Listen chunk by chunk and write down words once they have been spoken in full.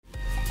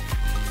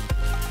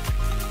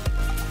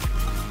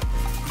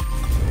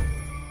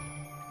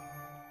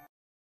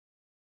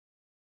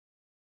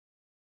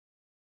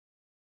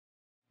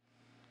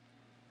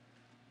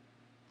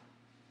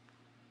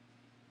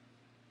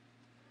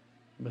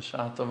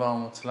בשעה טובה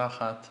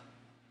ומוצלחת.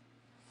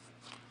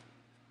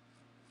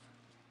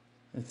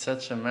 It's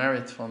such a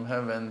merit from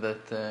heaven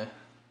that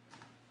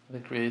the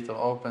Creator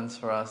opens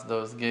for us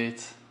those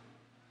gates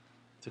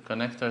to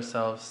connect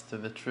ourselves to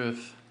the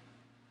truth.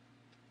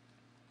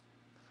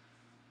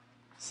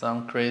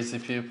 Some crazy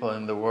people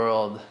in the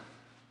world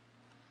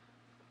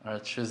are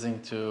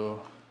choosing to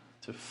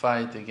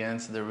fight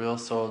against the real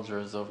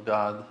soldiers of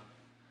God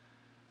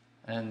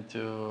and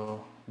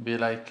to be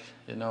like,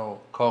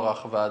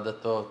 Korach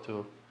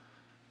va'adato,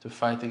 to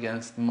fight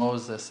against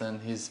Moses and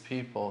his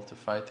people, to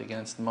fight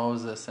against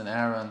Moses and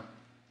Aaron.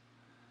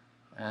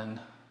 And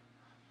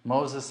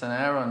Moses and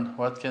Aaron,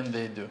 what can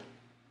they do?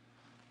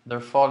 They're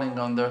falling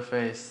on their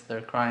face,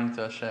 they're crying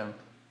to Hashem.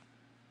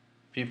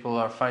 People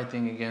are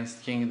fighting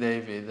against King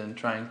David and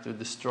trying to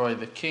destroy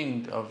the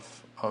king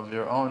of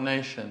your own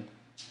nation,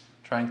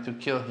 trying to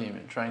kill him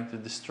and trying to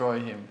destroy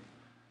him.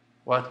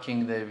 What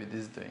King David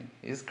is doing?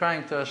 He's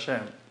crying to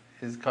Hashem.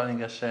 He's calling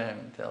Hashem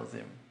and tells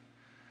him,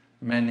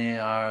 many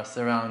are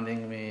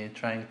surrounding me,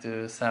 trying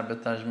to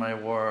sabotage my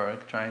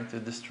work, trying to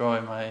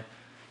destroy my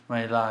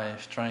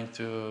life, trying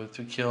to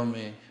kill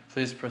me.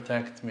 Please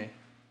protect me.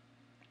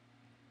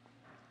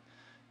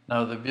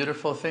 Now the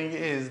beautiful thing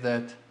is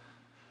that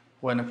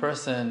when a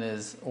person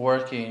is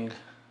working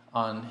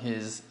on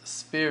his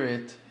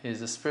spirit,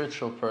 he's a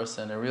spiritual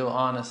person, a real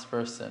honest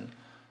person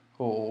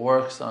who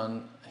works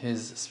on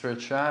his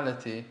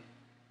spirituality,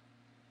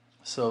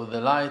 so the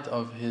light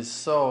of his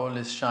soul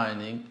is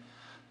shining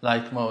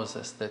like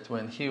Moses, that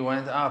when he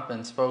went up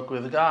and spoke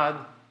with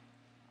God,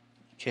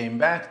 came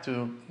back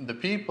to the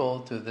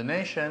people, to the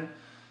nation,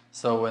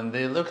 so when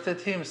they looked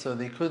at him, so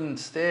they couldn't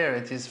stare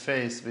at his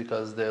face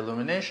because the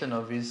illumination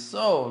of his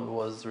soul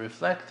was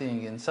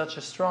reflecting in such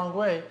a strong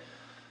way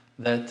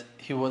that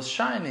he was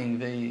shining.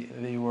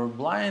 They were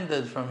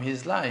blinded from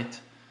his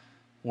light.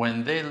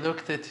 When they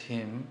looked at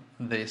him,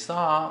 they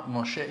saw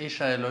Moshe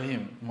Isha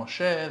Elohim,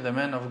 Moshe the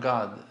man of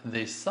God.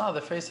 They saw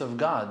the face of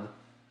God.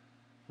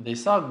 They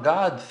saw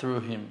God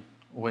through him.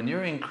 When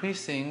you're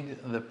increasing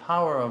the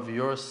power of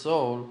your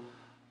soul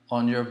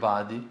on your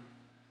body,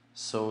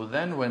 so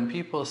then when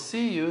people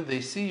see you, they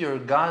see your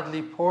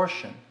godly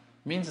portion.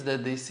 Means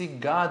that they see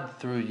God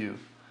through you.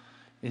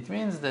 It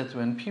means that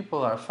when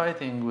people are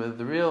fighting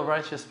with real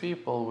righteous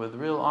people, with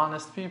real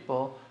honest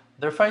people,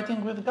 they're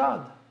fighting with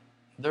God.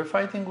 They're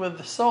fighting with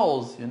the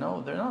souls, They're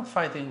not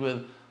fighting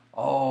with,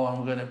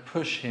 I'm going to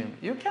push him.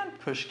 You can't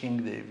push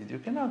King David. You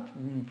cannot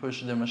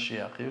push the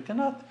Mashiach. You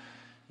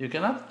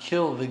cannot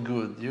kill the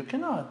good. You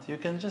cannot. You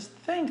can just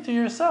think to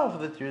yourself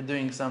that you're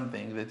doing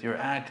something, that you're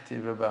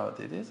active about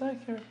it. It's like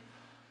you're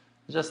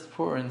just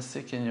poor and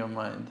sick in your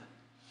mind.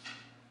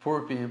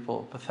 Poor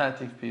people,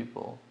 pathetic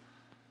people,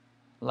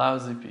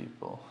 lousy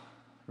people,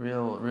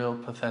 real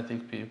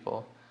pathetic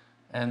people.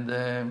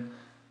 And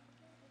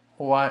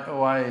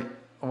why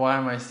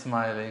am I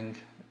smiling?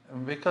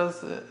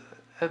 Because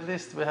at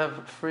least we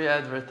have free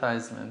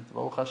advertisement.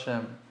 Baruch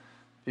Hashem.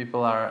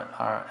 People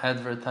are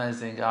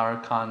advertising our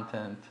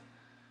content,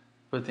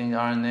 putting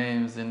our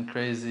names in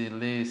crazy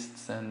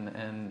lists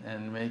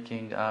and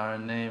making our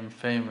name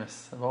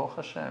famous. Baruch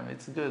Hashem,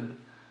 it's good.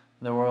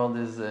 The world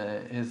is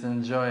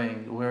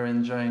enjoying, we're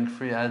enjoying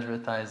free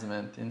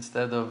advertisement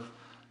instead of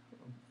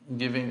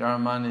giving our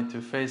money to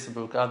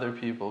Facebook, other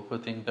people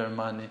putting their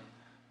money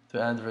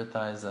to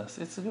advertise us.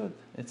 It's good.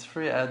 It's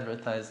free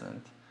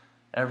advertisement.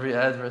 Every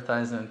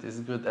advertisement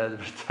is good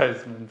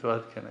advertisement.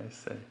 What can I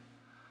say?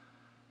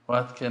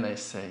 What can I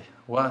say?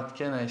 What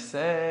can I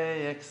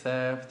say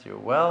except you're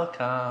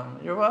welcome?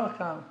 You're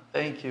welcome.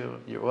 Thank you.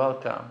 You're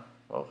welcome.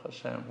 Baruch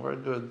Hashem. We're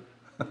good.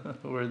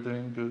 We're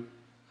doing good.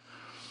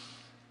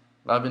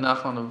 Rabbi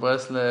Nachman of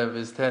Breslev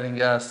is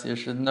telling us, you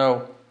should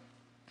know,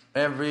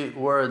 every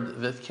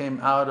word that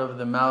came out of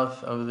the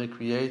mouth of the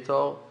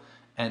Creator,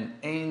 an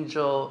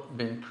angel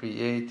been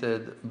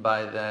created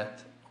by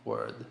that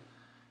word.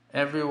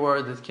 Every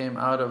word that came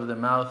out of the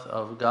mouth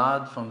of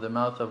God, from the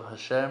mouth of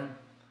Hashem,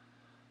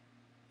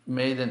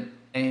 made an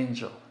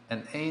angel.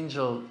 An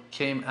angel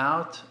came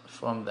out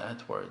from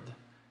that word.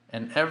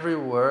 And every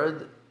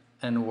word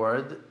and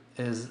word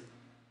is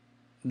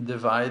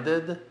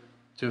divided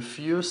to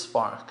few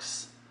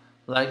sparks.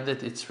 Like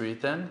that it's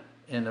written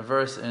in a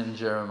verse in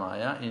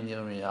Jeremiah, in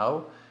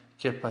Yirmiyahu,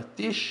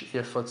 Kepatish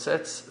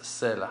yefotzetz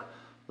sela,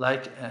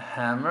 like a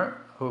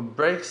hammer who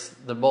breaks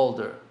the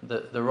boulder,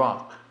 the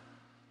rock.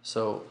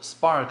 So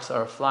sparks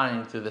are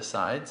flying to the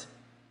sides.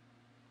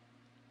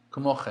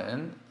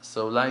 Kmochen,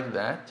 so like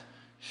that,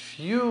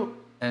 few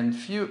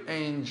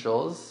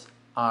angels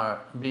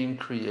are being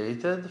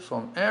created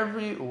from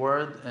every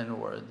word and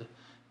word.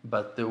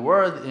 But the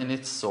word in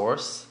its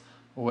source,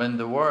 when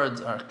the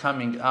words are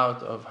coming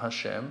out of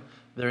Hashem,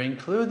 they're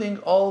including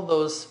all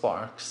those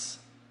sparks.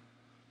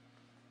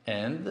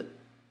 And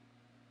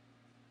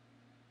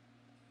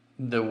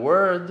the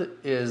word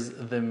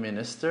is the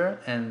minister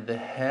and the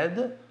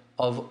head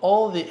of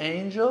all the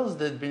angels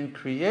that have been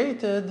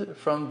created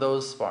from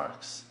those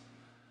sparks.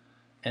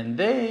 And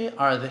they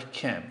are the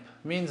camp,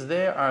 means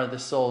they are the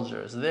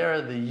soldiers, they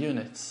are the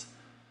units.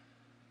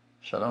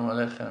 Shalom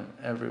Aleichem,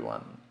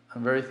 everyone.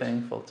 I'm very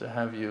thankful to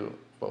have you,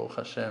 Baruch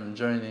Hashem,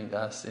 joining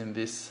us in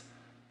this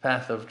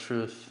path of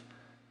truth,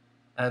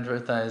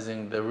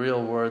 advertising the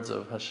real words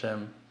of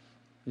Hashem.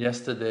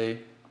 Yesterday,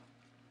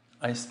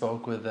 I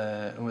spoke with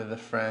a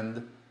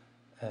friend,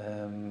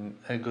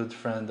 a good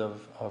friend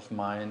of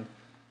mine,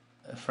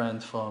 a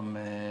friend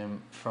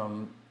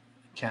from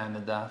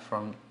Canada,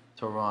 from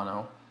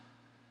Toronto,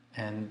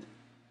 and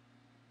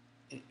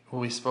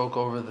we spoke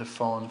over the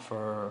phone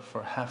for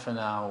half an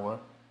hour.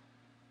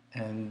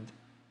 And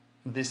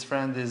this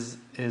friend is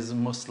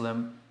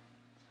Muslim,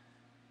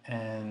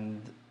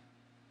 and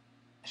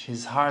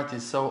his heart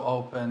is so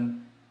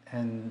open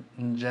and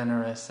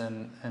generous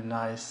and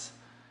nice.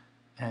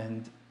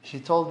 And he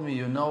told me,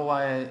 you know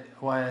why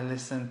I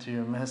listened to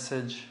your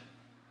message?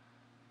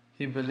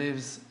 He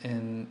believes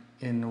in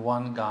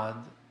one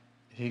God.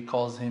 He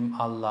calls him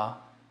Allah,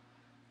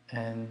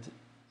 and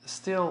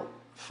still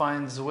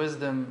finds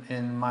wisdom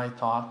in my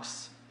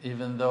talks,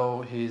 even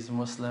though he's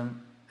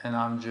Muslim and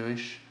I'm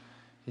Jewish.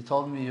 He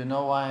told me, you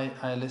know why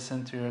I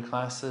listen to your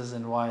classes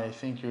and why I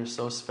think you're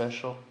so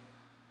special?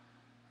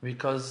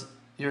 Because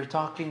you're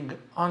talking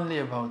only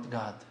about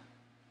God.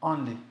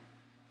 Only.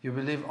 You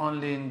believe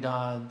only in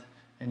God,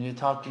 and you're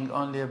talking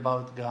only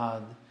about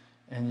God,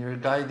 and you're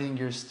guiding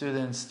your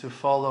students to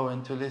follow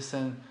and to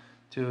listen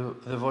to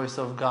the voice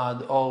of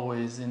God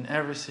always, in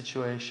every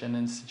situation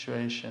and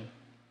situation.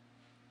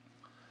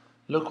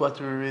 Look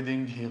what we're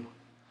reading here.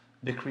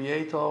 The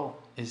Creator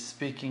is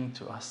speaking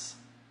to us.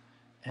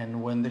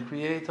 And when the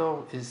Creator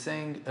is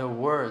saying a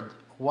word,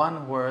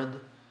 one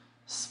word,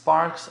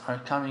 sparks are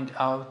coming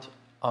out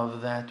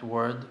of that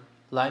word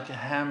like a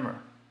hammer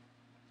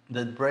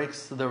that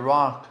breaks the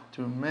rock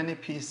to many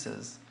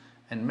pieces,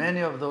 and many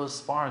of those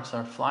sparks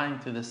are flying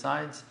to the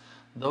sides.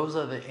 Those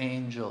are the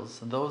angels,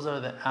 those are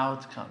the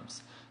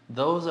outcomes,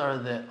 those are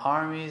the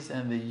armies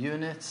and the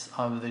units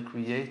of the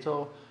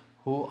Creator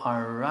who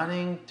are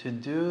running to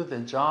do the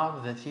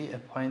job that He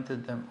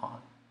appointed them on.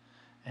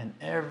 And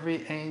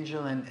every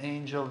angel and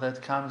angel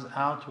that comes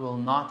out will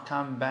not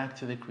come back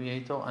to the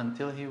Creator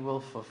until he will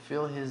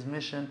fulfill his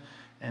mission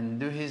and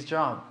do his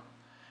job.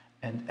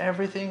 And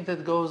everything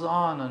that goes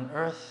on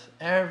earth,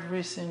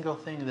 every single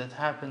thing that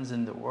happens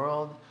in the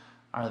world,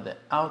 are the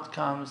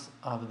outcomes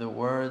of the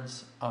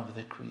words of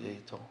the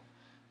Creator.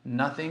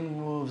 Nothing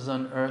moves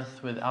on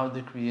earth without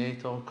the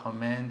Creator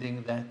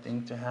commanding that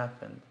thing to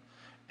happen.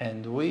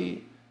 And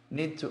we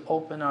need to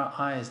open our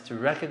eyes to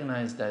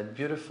recognize that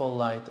beautiful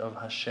light of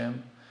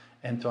Hashem,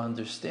 and to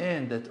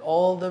understand that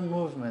all the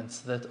movements,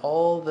 that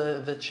all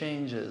the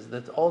changes,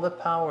 that all the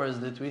powers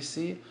that we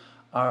see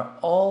are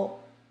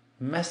all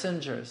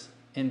messengers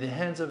in the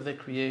hands of the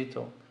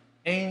Creator.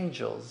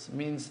 Angels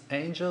means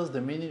angels, the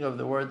meaning of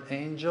the word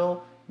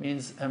angel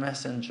means a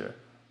messenger.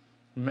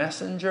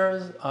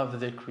 Messengers of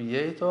the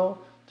Creator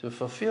to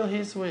fulfill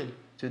His will,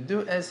 to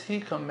do as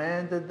He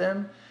commanded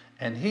them,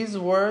 and His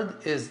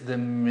word is the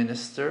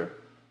minister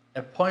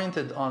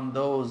appointed on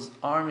those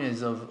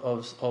armies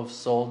of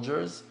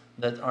soldiers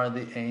that are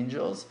the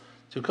angels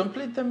to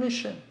complete the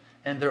mission.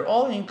 And they're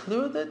all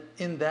included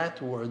in that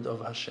word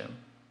of Hashem.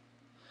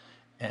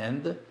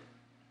 And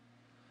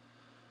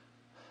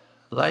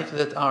like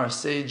that our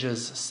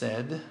sages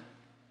said,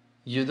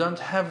 you don't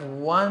have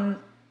one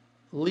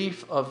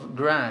leaf of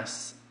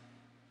grass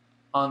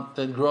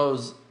that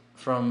grows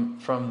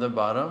from the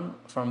bottom,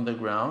 from the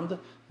ground,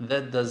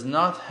 that does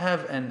not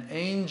have an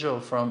angel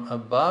from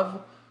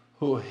above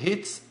who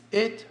hits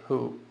it,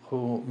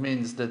 who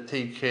means that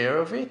take care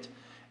of it,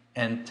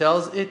 and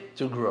tells it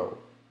to grow.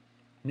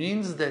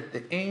 Means that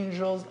the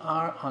angels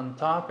are on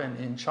top and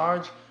in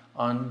charge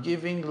on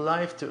giving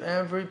life to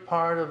every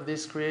part of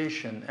this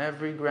creation,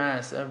 every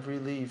grass, every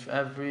leaf,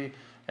 every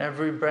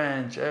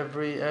branch,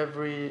 every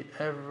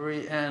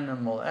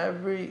animal,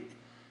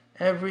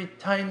 every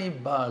tiny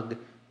bug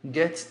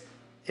gets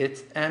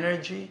its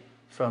energy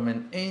from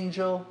an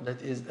angel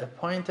that is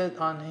appointed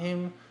on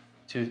him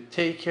to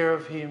take care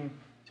of him,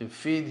 to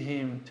feed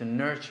him, to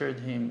nurture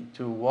him,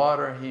 to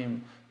water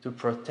him, to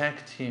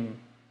protect him.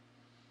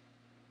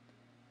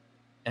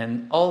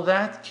 And all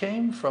that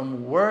came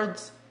from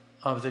words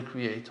of the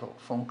Creator,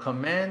 from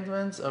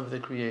commandments of the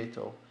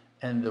Creator.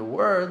 And the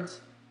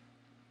words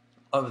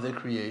of the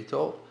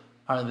Creator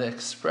are the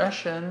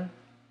expression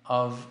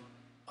of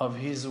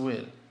His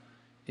will.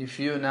 If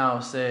you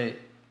now say,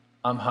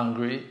 I'm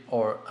hungry,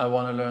 or I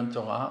want to learn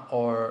Torah,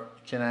 or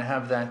can I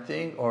have that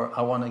thing, or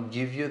I want to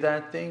give you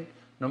that thing,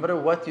 no matter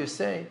what you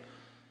say,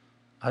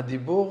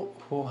 Hadibur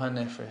hu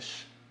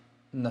hanefesh,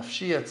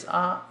 nafshi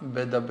yatz'a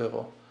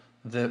bedabero.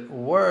 The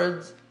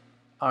words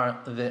are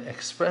the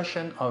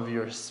expression of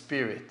your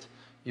spirit.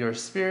 Your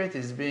spirit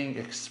is being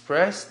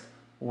expressed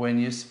when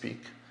you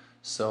speak.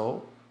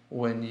 So,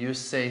 when you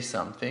say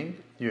something,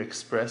 you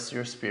express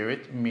your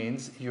spirit,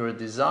 means your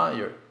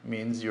desire,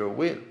 means your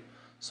will.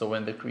 So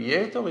when the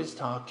Creator is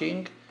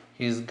talking,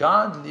 His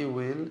godly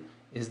will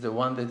is the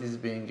one that is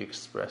being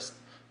expressed.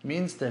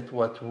 Means that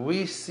what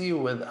we see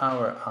with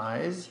our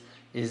eyes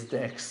is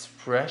the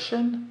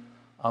expression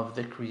of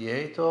the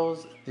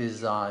Creator's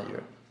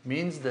desire.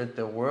 means that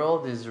the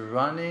world is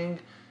running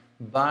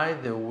by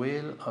the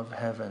will of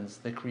heavens.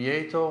 The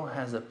Creator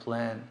has a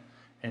plan,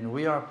 and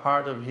we are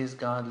part of His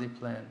godly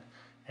plan.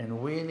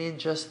 And we need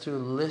just to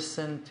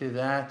listen to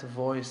that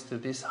voice, to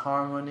this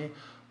harmony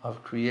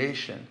of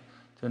creation,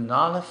 to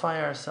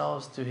nullify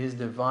ourselves to His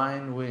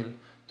divine will,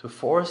 to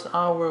force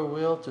our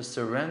will to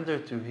surrender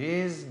to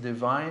His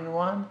divine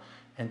one,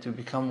 and to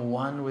become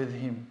one with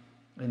Him,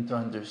 and to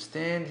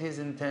understand His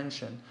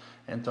intention,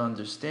 and to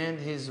understand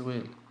His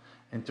will,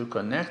 and to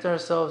connect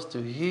ourselves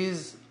to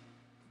His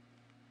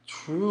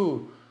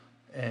true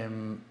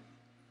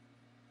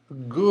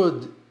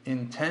good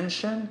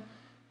intention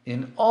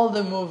in all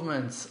the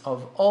movements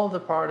of all the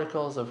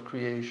particles of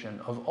creation,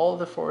 of all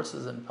the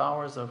forces and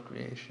powers of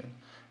creation.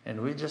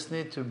 And we just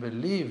need to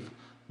believe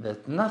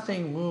that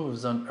nothing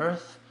moves on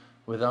earth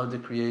without the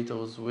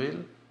Creator's will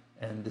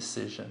and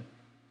decision.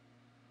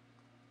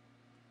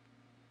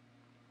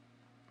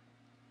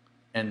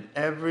 And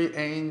every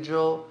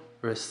angel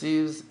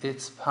receives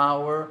its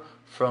power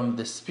from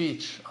the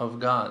speech of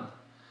God.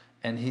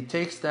 And he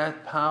takes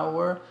that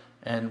power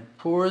and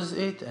pours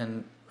it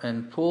and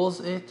pulls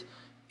it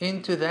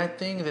into that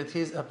thing that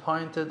he's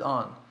appointed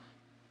on.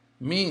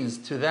 Means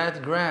to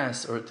that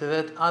grass or to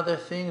that other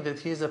thing that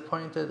he's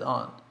appointed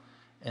on.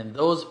 And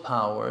those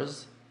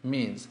powers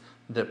means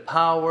the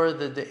power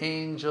that the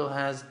angel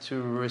has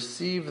to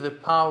receive the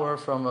power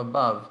from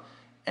above,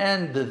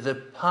 and the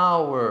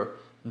power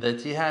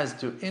that he has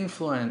to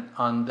influence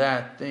on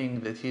that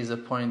thing that he's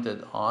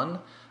appointed on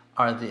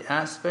are the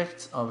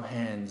aspects of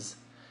hands.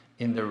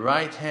 In the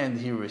right hand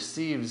he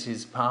receives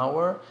his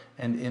power,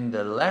 and in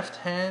the left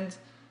hand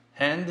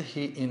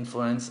he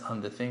influences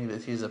on the thing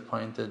that he's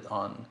appointed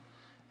on.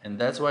 And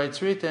that's why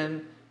it's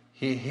written,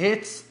 he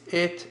hits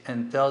it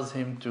and tells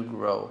him to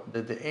grow.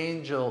 That the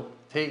angel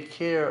take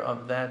care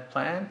of that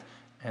plant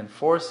and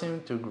force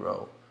him to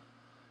grow.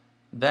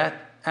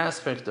 That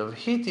aspect of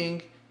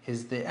hitting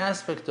is the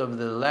aspect of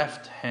the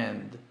left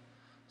hand.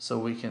 So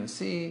we can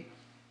see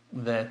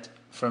that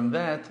from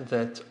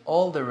that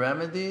all the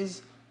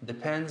remedies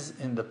depends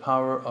in the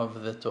power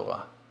of the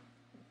Torah.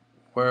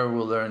 Where are we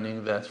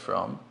learning that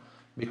from?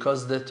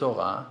 Because the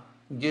Torah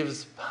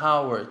gives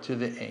power to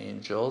the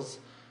angels,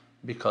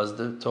 because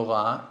the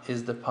Torah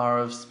is the power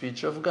of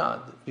speech of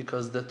God,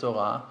 because the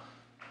Torah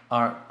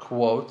are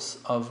quotes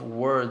of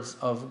words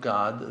of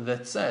God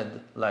that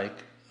said,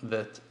 like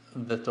that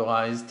the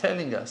Torah is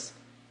telling us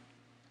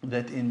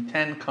that in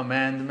 10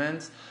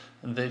 commandments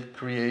the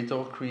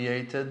Creator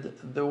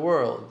created the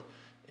world.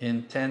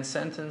 In 10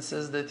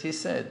 sentences that he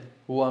said,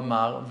 Hu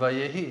amar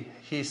vayehi,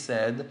 he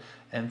said,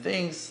 and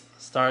things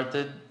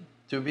started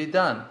to be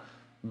done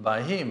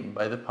by him,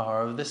 by the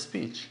power of the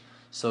speech.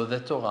 So the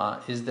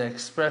Torah is the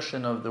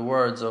expression of the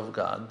words of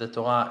God. The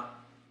Torah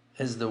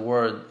is the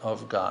word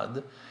of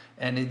God,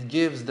 and it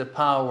gives the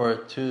power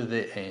to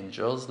the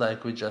angels,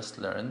 like we just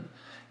learned.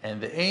 And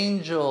the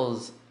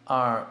angels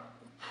are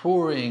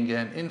pouring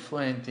and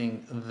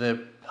influencing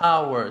the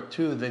power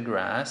to the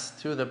grass,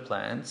 to the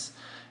plants,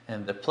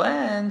 and the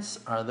plants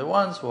are the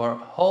ones who are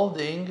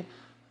holding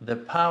the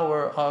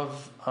power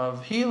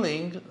of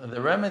healing, the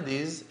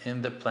remedies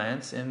in the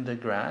plants, in the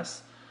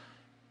grass,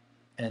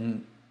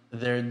 and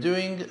they're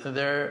doing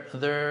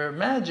their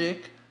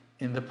magic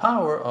in the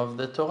power of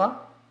the Torah.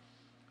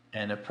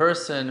 And a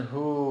person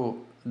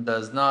who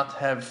does not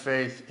have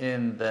faith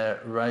in the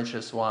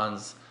righteous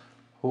ones,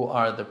 who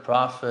are the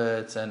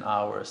prophets and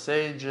our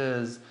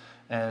sages,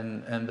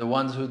 and the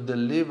ones who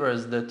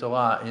delivers the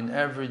Torah in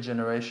every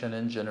generation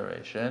and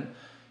generation,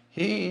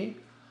 he,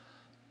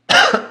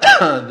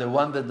 the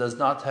one that does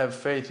not have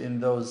faith in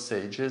those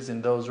sages,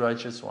 in those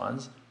righteous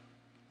ones,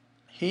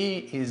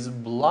 he is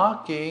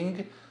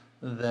blocking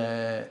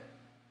the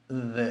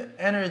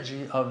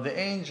energy of the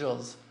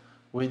angels.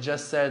 We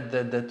just said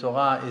that the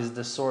Torah is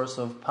the source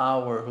of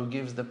power, who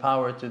gives the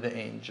power to the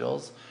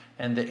angels,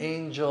 and the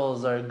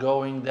angels are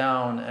going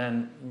down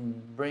and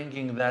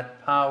bringing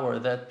that power,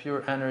 that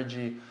pure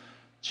energy,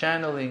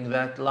 channeling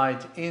that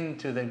light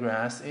into the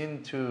grass,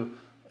 into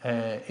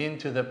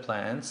the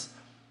plants.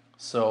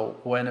 So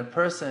when a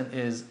person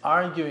is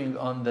arguing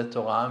on the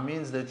Torah,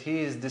 means that he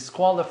is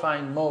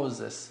disqualifying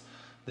Moses,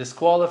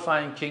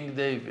 disqualifying King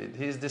David.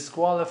 He is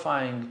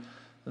disqualifying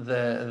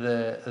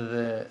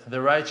the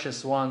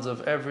righteous ones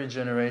of every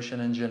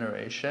generation and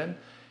generation.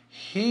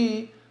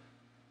 He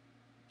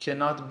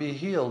cannot be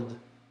healed.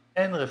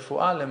 En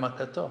refuah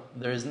lemakato.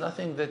 There is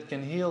nothing that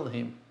can heal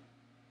him.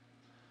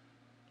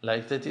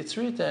 Like that it's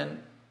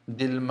written,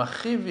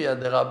 Dilmachivia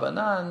de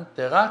Rabbanan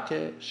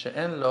terake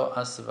she'en lo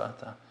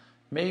asvata.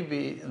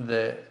 Maybe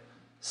the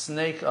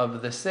snake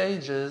of the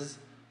sages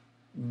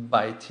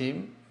bit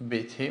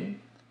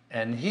him,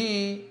 and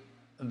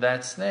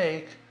that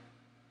snake,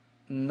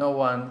 no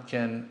one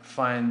can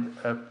find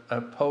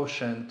a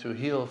potion to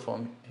heal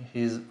from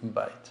his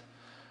bite.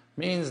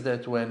 Means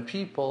that when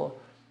people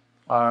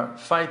are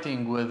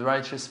fighting with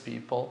righteous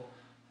people,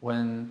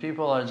 when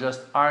people are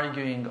just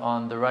arguing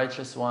on the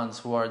righteous ones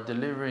who are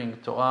delivering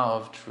Torah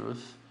of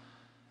truth,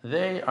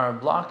 they are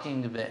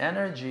blocking the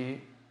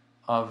energy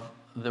of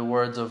the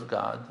words of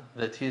God,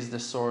 that He's the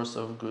source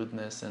of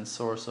goodness and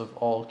source of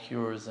all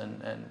cures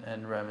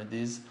and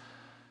remedies.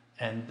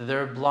 And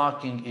they're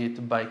blocking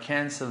it by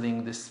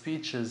canceling the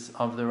speeches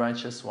of the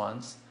righteous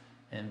ones,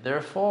 and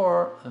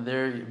therefore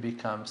they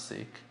become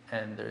sick,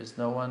 and there is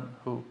no one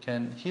who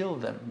can heal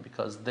them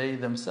because they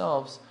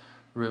themselves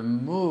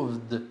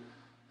removed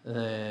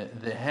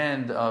the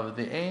hand of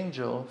the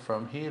angel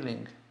from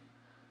healing.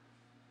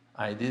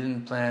 I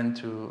didn't plan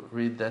to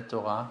read that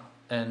Torah,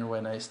 and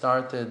when I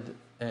started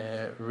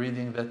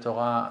reading the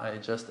Torah, I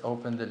just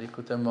opened the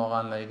Likutei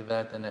Moharan like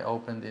that, and I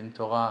opened in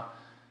Torah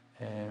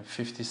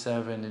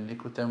 57 in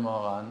Likutei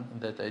Moharan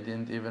that I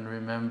didn't even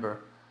remember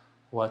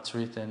what's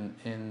written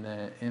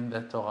in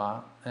the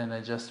Torah, and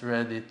I just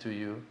read it to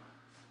you,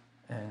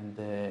 and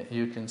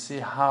you can see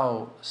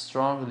how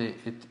strongly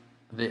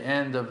the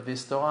end of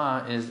this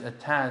Torah is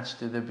attached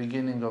to the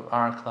beginning of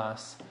our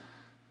class,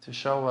 to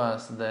show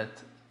us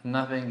that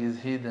nothing is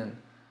hidden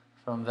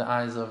from the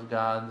eyes of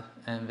God,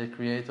 and the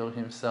Creator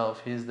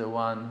Himself, He's the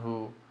one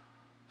who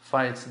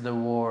fights the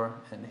war,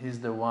 and He's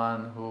the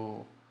one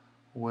who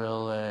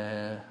will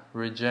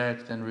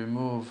reject and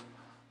remove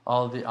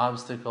all the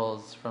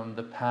obstacles from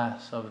the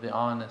path of the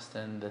honest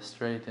and the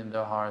straight in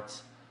their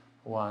hearts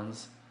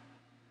ones.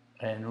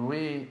 And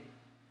we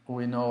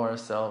know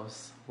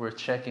ourselves, we're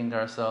checking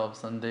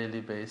ourselves on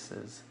daily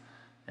basis,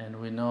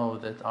 and we know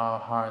that our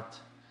heart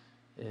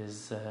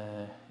is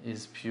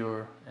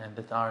pure, and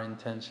that our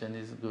intention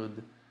is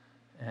good,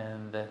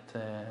 and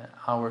that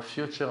our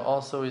future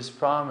also is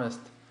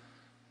promised.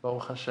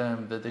 Baruch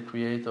Hashem, that the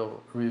Creator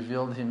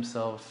revealed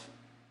Himself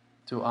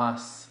to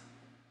us,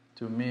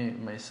 to me,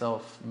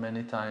 myself,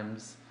 many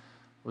times,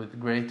 with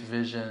great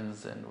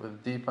visions and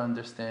with deep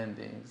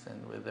understandings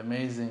and with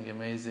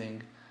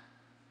amazing,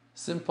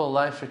 simple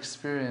life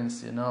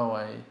experience.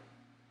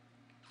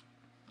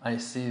 I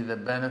see the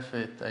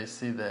benefit, I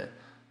see the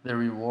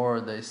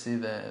reward, I see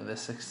the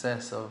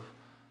success of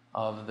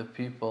the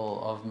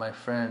people, of my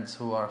friends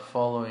who are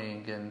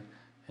following and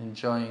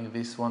enjoying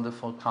this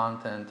wonderful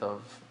content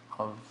of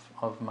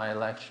my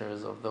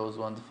lectures, of those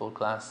wonderful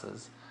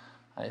classes.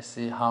 I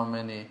see how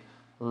many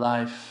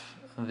life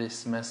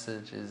this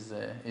message is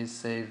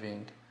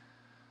saving,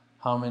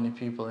 how many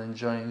people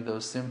enjoying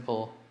those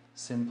simple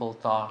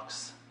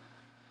talks.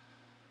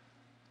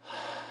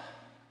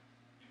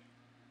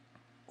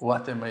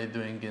 What am I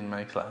doing in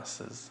my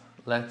classes?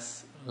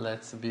 Let's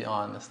be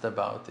honest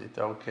about it,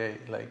 okay?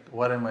 Like,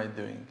 what am I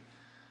doing?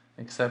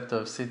 Except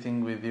of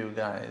sitting with you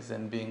guys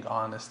and being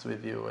honest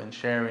with you and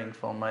sharing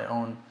from my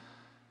own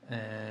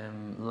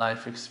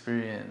life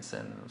experience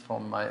and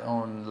from my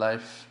own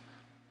life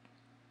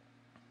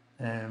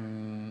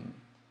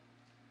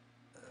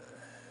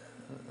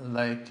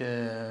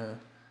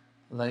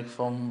like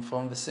from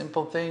the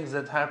simple things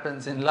that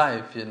happens in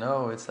life.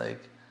 It's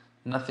like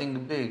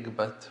nothing big,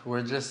 but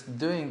we're just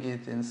doing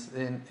it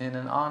in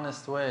an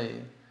honest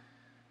way,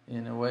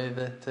 in a way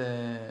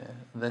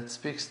that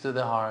speaks to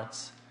the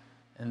hearts.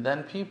 And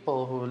then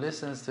people who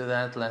listens to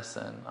that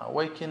lesson are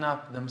waking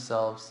up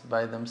themselves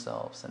by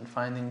themselves and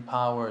finding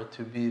power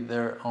to be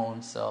their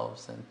own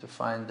selves and to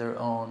find their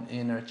own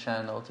inner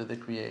channel to the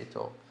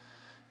Creator.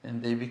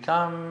 And they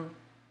become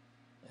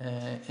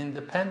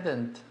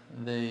independent.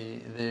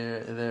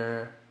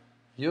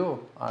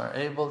 You are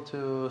able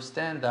to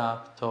stand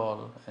up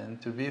tall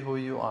and to be who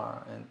you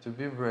are and to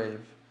be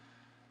brave.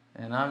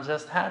 And I'm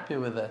just happy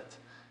with that.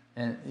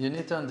 And you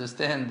need to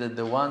understand that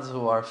the ones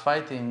who are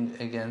fighting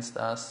against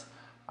us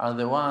are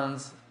the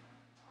ones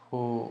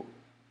who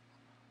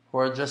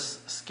are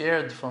just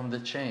scared from the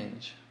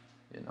change.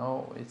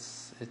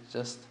 It's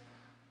just,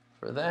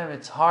 for them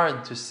it's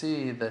hard to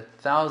see that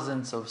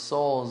thousands of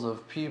souls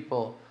of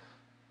people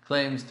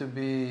claims to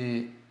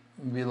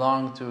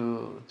belong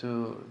to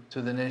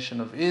the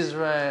nation of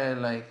Israel.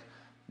 Like,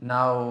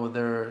 now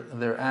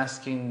they're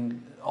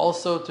asking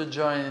also to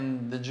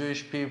join the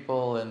Jewish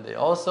people, and they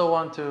also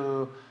want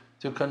to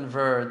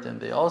convert, and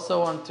they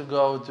also want to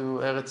go to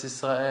Eretz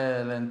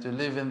Israel and to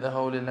live in the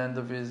Holy Land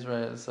of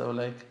Israel. So,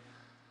 like,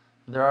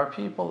 there are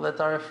people that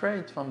are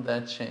afraid from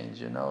that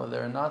change.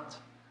 They're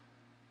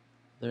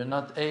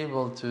not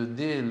able to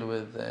deal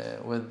with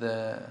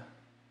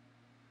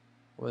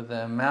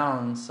the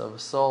amounts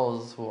of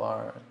souls who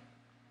are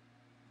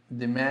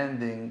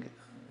demanding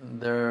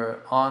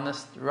their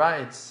honest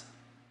rights.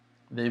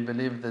 They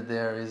believe that they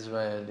are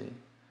Israeli,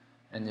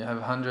 and you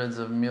have hundreds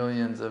of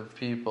millions of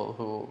people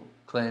who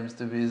claims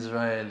to be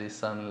Israeli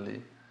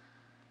suddenly,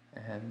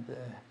 and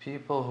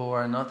people who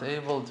are not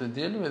able to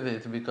deal with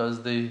it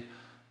because they're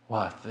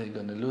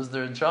going to lose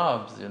their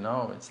jobs.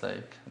 It's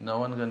like no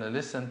one going to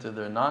listen to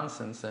their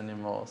nonsense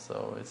anymore.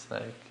 So it's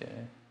like,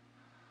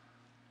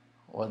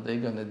 what they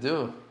going to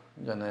do?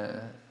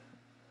 They're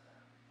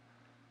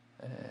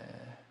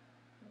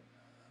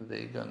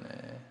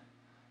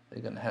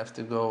gonna have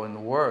to go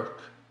and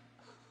work.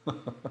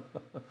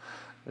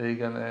 They're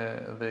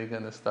gonna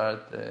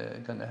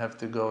have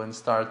to go and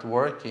start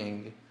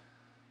working.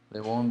 They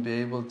won't be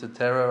able to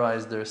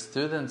terrorize their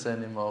students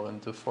anymore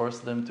and to force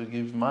them to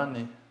give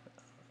money.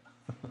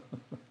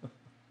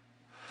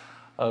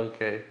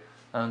 Okay,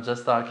 I'm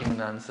just talking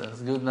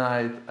nonsense. Good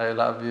night. I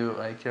love you.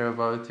 I care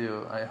about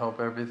you. I hope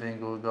everything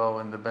will go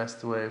in the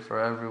best way for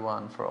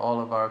everyone, for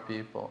all of our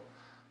people.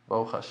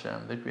 Baruch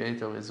Hashem, the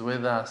Creator is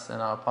with us,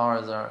 and our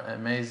powers are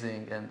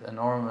amazing and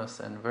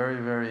enormous and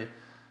very, very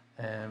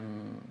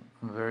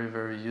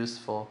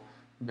useful.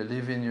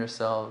 Believe in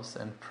yourselves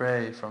and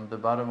pray from the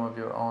bottom of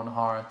your own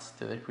hearts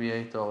to the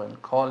Creator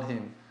and call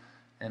Him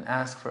and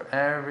ask for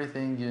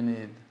everything you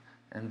need.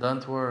 And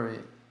don't worry,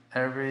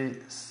 every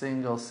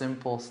single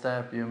simple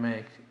step you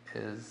make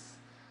is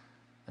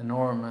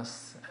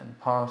enormous and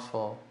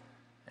powerful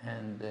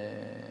and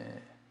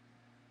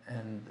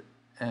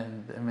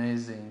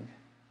amazing.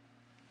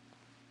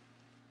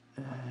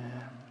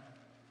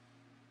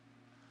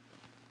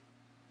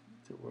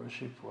 To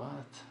worship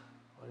what?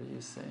 What are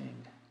you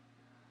saying?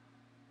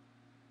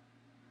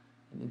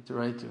 You need to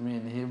write to me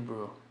in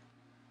Hebrew.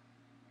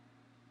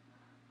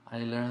 I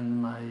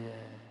learned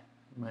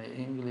my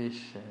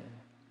English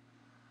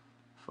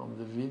from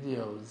the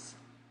videos.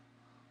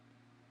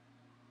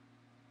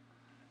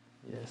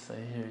 Yes,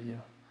 I hear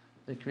you.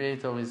 The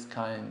Creator is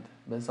kind.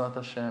 Bezat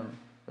Hashem,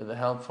 with the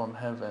help from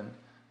heaven,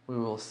 we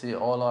will see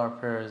all our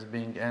prayers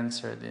being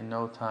answered in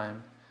no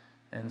time,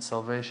 and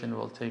salvation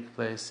will take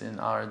place in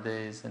our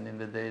days and in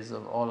the days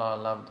of all our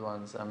loved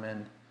ones.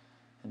 Amen.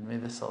 And may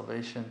the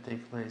salvation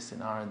take place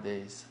in our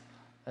days.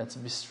 Let's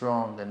be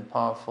strong and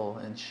powerful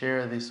and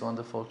share this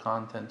wonderful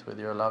content with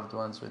your loved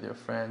ones, with your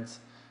friends.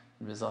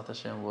 And Bezat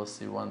Hashem will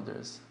see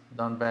wonders.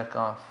 Don't back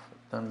off.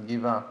 Don't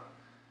give up.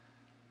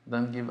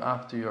 Don't give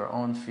up to your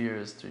own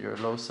fears, to your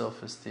low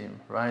self-esteem.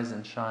 Rise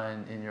and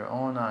shine in your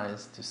own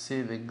eyes to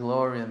see the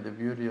glory and the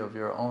beauty of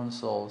your own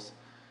souls.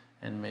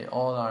 And may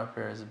all our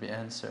prayers be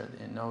answered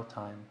in no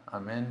time.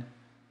 Amen.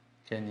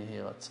 כן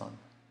יהי רצון.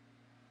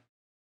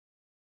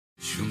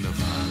 שום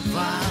דבר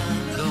כבר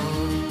לא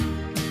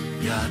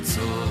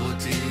יעצור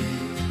אותי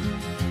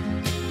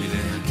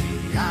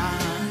מלהגיע